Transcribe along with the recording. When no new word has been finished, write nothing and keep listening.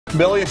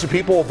Millions of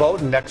people will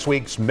vote in next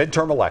week's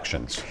midterm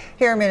elections.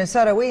 Here in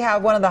Minnesota, we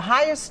have one of the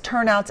highest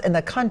turnouts in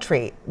the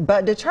country,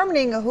 but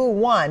determining who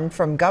won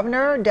from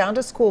governor down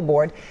to school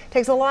board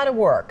takes a lot of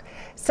work.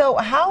 So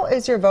how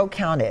is your vote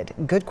counted?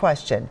 Good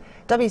question.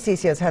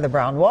 WCCO's Heather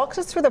Brown walks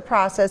us through the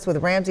process with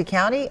Ramsey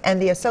County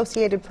and the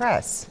Associated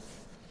Press.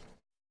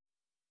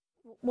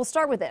 We'll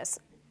start with this.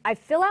 I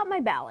fill out my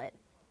ballot,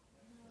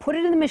 put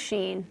it in the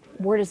machine.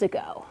 Where does it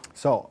go?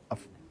 So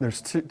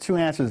there's two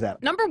answers to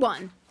that. Number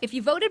one, if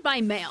you voted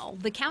by mail,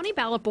 the county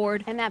ballot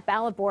board, And that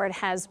ballot board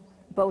has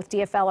both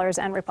DFLers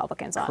and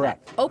Republicans on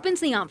Correct. it. opens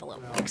the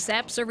envelope,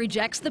 accepts or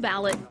rejects the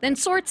ballot, then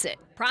sorts it,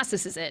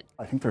 processes it,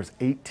 I think there's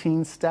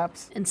 18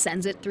 steps. and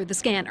sends it through the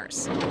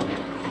scanners.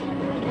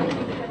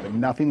 But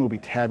nothing will be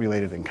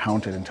tabulated and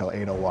counted until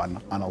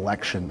 8:01 on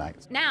election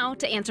night. Now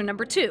to answer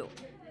number two.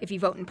 If you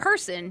vote in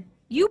person,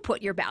 you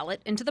put your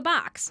ballot into the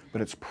box.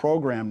 But it's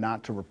programmed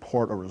not to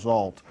report a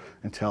result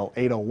until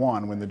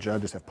 8:01 when the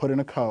judges have put in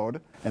a code,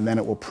 and then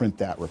it will print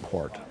that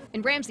report.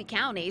 In Ramsey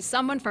County,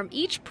 someone from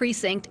each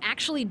precinct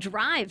actually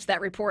drives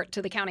that report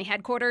to the county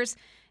headquarters.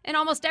 In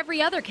almost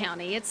every other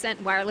county, it's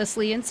sent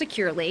wirelessly and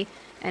securely.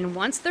 And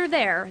once they're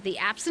there, the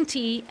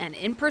absentee and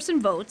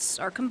in-person votes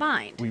are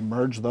combined. We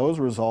merge those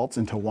results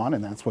into one,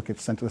 and that's what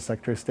gets sent to the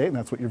Secretary of State, and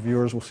that's what your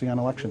viewers will see on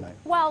election night.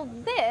 Well,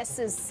 this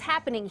is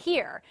happening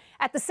here.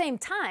 At the same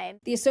time,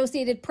 The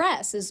Associated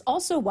Press is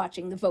also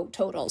watching the vote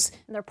totals.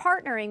 and they're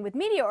partnering with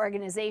media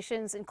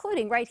organizations,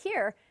 including right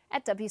here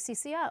at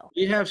WCCO.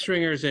 We have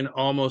stringers in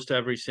almost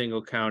every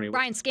single county.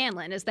 Brian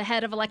Scanlon is the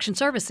head of election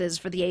services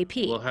for the AP.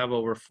 We'll have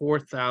over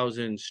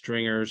 4,000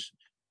 stringers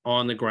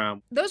on the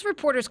ground. Those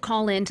reporters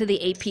call in to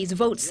the AP's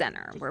Vote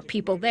Center, where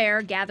people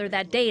there gather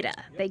that data.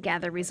 They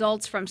gather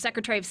results from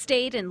Secretary of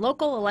State and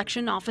local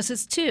election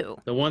offices, too.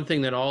 The one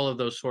thing that all of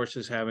those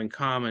sources have in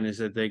common is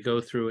that they go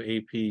through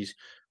AP's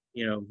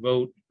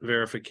vote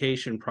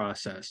verification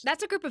process.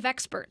 That's a group of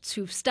experts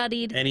who've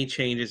studied. Any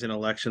changes in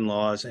election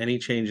laws, any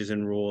changes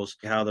in rules,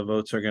 how the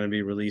votes are going to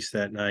be released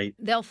that night.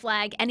 They'll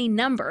flag any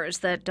numbers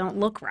that don't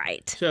look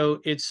right. So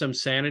it's some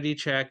sanity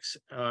checks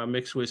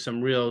mixed with some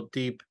real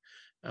deep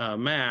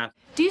math.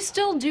 Do you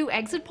still do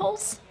exit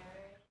polls?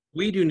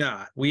 We do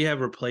not. We have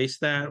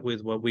replaced that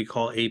with what we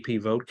call AP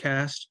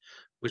Votecast,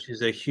 which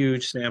is a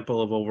huge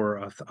sample of over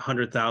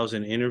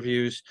 100,000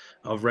 interviews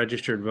of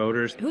registered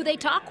voters. Who they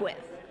talk with,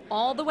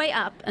 all the way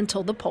up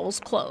until the polls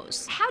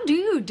close. How do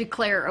you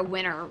declare a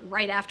winner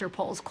right after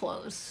polls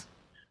close?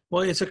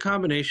 Well, it's a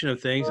combination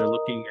of things. They're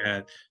looking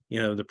at,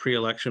 the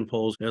pre-election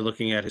polls. They're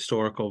looking at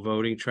historical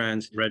voting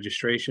trends,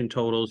 registration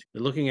totals.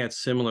 They're looking at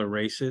similar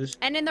races.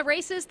 And in the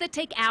races that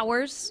take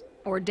hours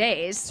or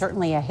days.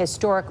 Certainly a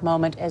historic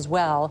moment as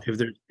well. If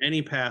there's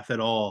any path at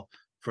all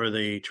for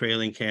the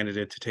trailing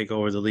candidate to take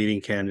over the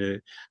leading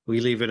candidate, we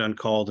leave it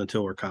uncalled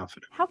until we're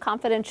confident. How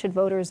confident should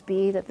voters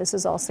be that this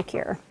is all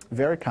secure?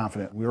 Very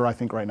confident. We're, I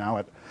think, right now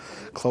at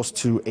close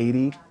to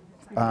 80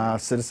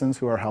 citizens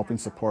who are helping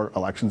support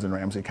elections in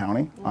Ramsey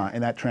County.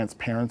 And that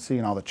transparency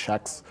and all the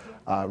checks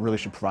really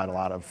should provide a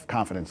lot of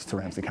confidence to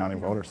Ramsey County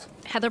voters.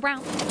 Heather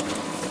Brown,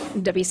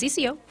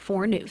 WCCO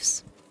 4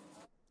 News.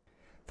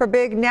 For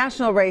big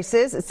national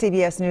races,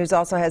 CBS News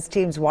also has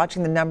teams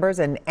watching the numbers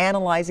and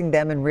analyzing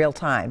them in real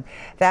time.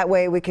 That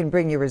way we can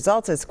bring you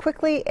results as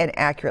quickly and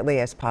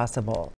accurately as possible.